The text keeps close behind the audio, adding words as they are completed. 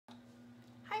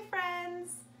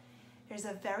there's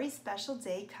a very special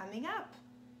day coming up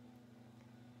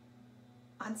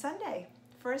on Sunday.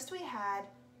 First we had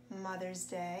Mother's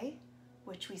Day,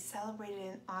 which we celebrated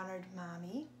and honored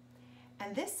Mommy.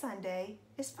 And this Sunday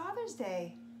is Father's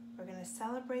Day. We're going to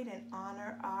celebrate and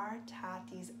honor our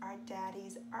tatis, our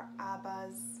daddies, our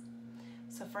abbas.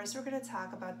 So first we're going to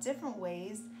talk about different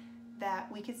ways that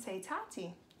we could say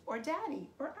tati or daddy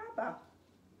or abba.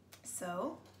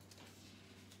 So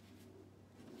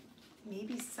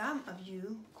maybe some of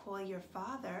you call your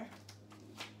father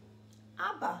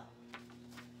abba.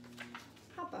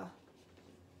 Abba.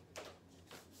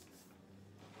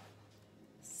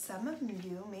 Some of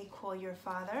you may call your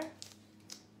father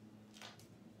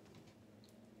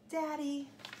Daddy,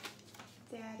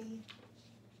 Daddy.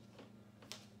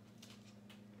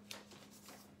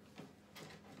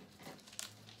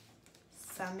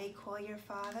 Some may call your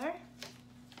father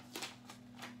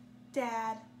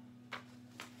Dad.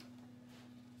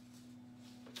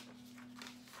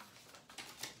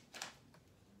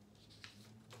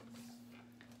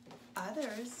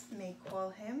 Others may call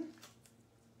him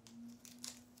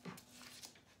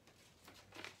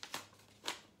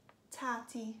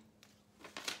Tati.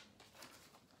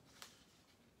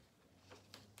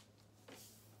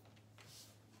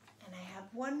 And I have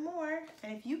one more,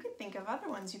 and if you could think of other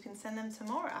ones, you can send them to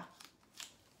Mora.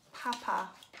 Papa.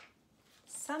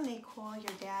 Some may call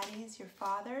your daddies, your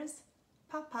fathers,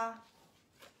 Papa.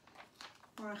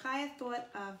 Mordechai thought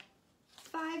of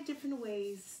 5 different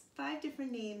ways, 5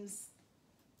 different names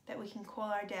that we can call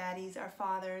our daddies, our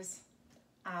fathers.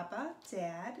 Abba,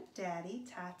 Dad, Daddy,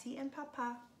 Tati, and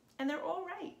Papa. And they're all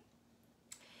right.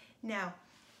 Now,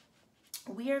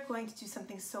 we are going to do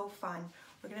something so fun.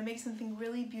 We're going to make something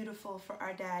really beautiful for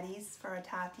our daddies, for our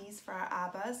tatis, for our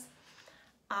abbas.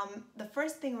 The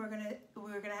first thing we're gonna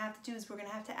have to do is we're gonna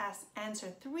have to answer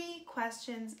 3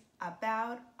 questions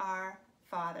about our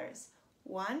fathers.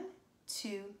 1,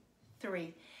 2,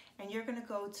 3. And you're gonna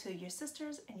go to your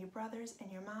sisters and your brothers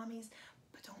and your mommies,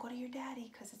 but don't go to your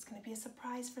daddy because it's gonna be a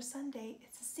surprise for Sunday.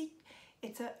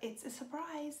 It's a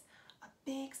surprise, a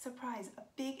big surprise, a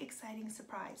big exciting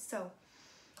surprise. So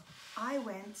I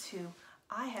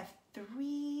have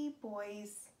 3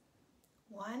 boys,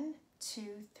 1,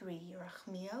 2, 3,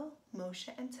 Yerachmiel, Moshe,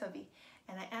 and Tavi.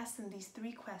 And I asked them these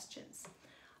 3 questions.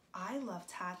 I love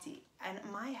Tati. And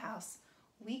at my house,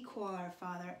 we call our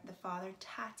father, the father,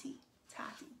 Tati,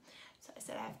 Tati. So I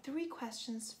said, I have 3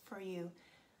 questions for you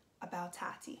about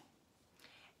Tati.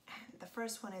 And the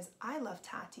first one is, I love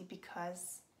Tati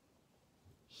because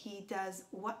he does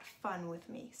what fun with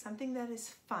me, something that is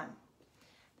fun.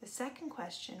 The second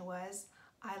question was,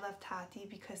 I love Tati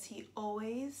because he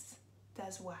always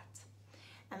does what?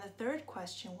 And the third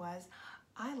question was,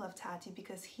 I love Tati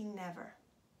because he never,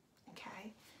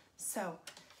 okay? So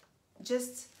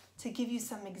just to give you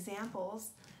some examples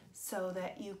so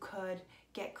that you could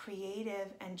get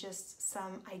creative and just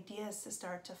some ideas to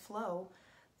start to flow,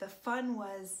 the fun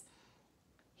was,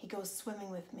 he goes swimming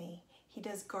with me, he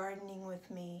does gardening with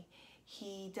me,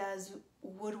 he does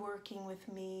woodworking with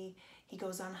me, he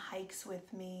goes on hikes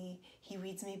with me, he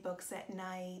reads me books at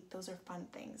night. Those are fun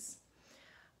things.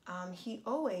 He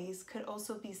always could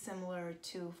also be similar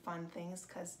to fun things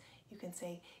because you can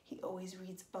say he always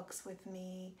reads books with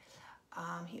me.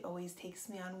 He always takes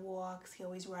me on walks. He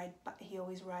always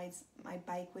rides my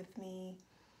bike with me.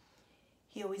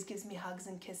 He always gives me hugs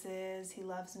and kisses. He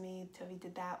loves me. Tavi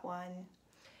did that one.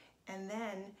 And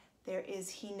then there is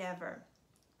he never.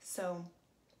 So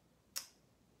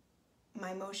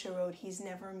my Moshe wrote, he's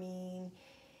never mean.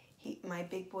 My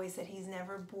big boy said he's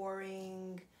never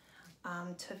boring.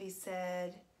 Tavi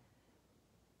said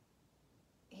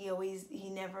he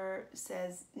never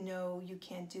says, no, you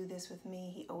can't do this with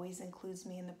me. He always includes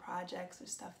me in the projects or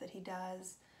stuff that he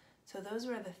does. So those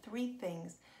were the 3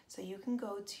 things. So you can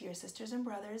go to your sisters and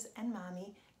brothers and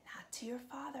mommy, not to your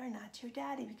father, not to your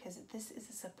daddy, because this is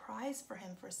a surprise for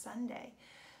him for Sunday.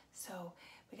 So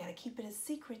we got to keep it a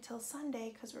secret till Sunday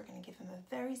because we're going to give him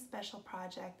a very special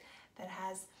project that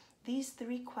has these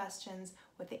 3 questions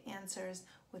with the answers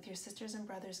with your sisters and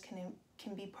brothers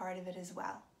can be part of it as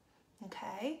well.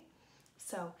 Okay?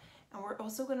 So, and we're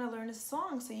also going to learn a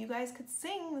song so you guys could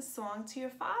sing the song to your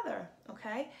father.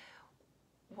 Okay?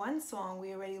 One song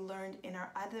we already learned in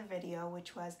our other video,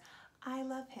 which was I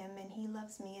love him and he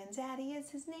loves me and daddy is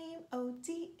his name.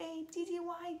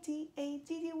 O-D-A-D-D-Y,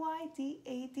 D-A-D-D-Y,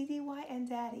 D-A-D-D-Y, and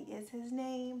daddy is his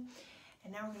name.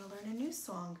 And now we're going to learn a new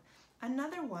song,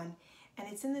 another one. And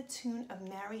it's in the tune of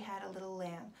Mary Had a Little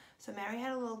Lamb. So Mary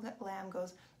Had a Little Lamb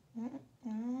goes,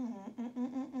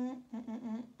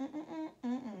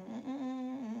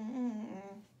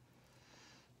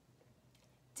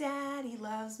 Daddy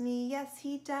loves me, yes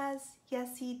he does,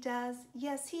 yes he does,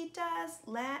 yes he does.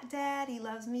 Daddy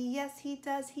loves me, yes he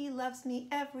does, he loves me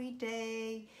every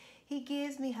day. He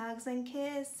gives me hugs and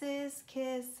kisses,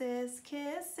 kisses,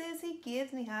 kisses. He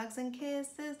gives me hugs and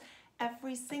kisses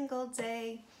every single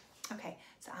day. Okay,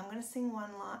 so I'm gonna sing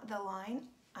the line,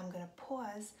 I'm gonna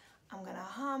pause, I'm gonna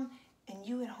hum, and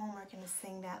you at home are gonna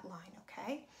sing that line,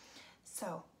 okay?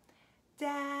 So,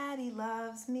 Daddy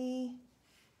loves me.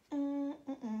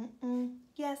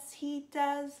 Yes, he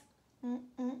does.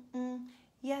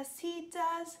 Yes, he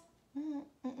does.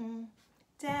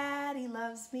 Daddy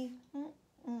loves me.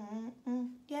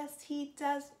 Yes, he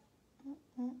does.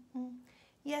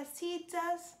 Yes, he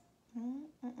does.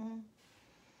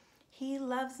 He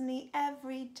loves me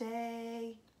every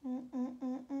day.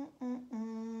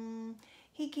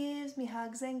 He gives me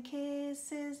hugs and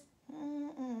kisses.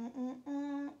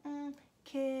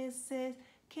 Kisses,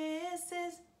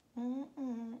 kisses.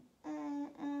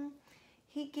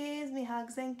 He gives me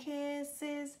hugs and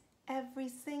kisses every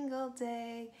single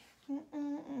day.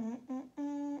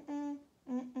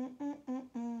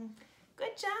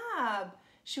 Good job.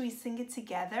 Should we sing it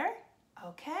together?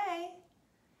 Okay.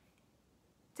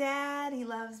 Daddy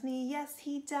loves me, yes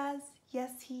he does,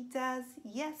 yes he does,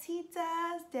 yes he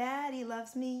does. Daddy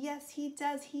loves me, yes he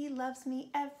does, he loves me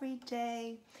every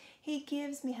day. He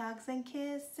gives me hugs and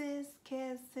kisses,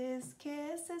 kisses,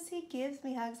 kisses. He gives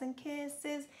me hugs and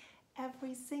kisses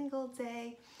every single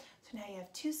day. So now you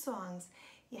have two songs.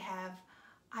 You have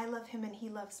I love him and he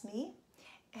loves me,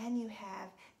 and you have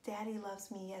Daddy loves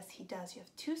me, yes he does. You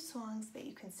have two songs that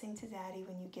you can sing to Daddy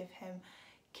when you give him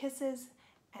kisses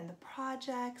and the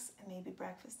projects, and maybe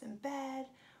breakfast in bed,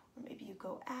 or maybe you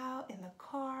go out in the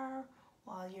car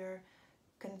while you're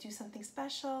going to do something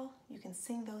special. You can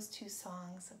sing those two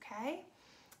songs, okay?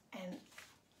 And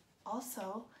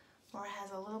also, Laura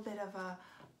has a little bit of a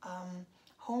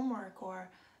homework, or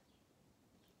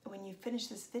when you finish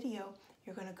this video,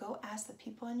 you're going to go ask the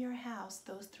people in your house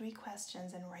those 3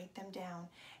 questions and write them down.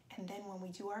 And then when we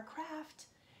do our craft,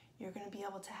 you're going to be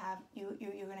able to have you're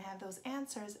going to have those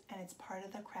answers, and it's part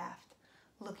of the craft.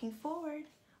 Looking forward.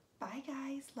 Bye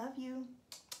guys. Love you.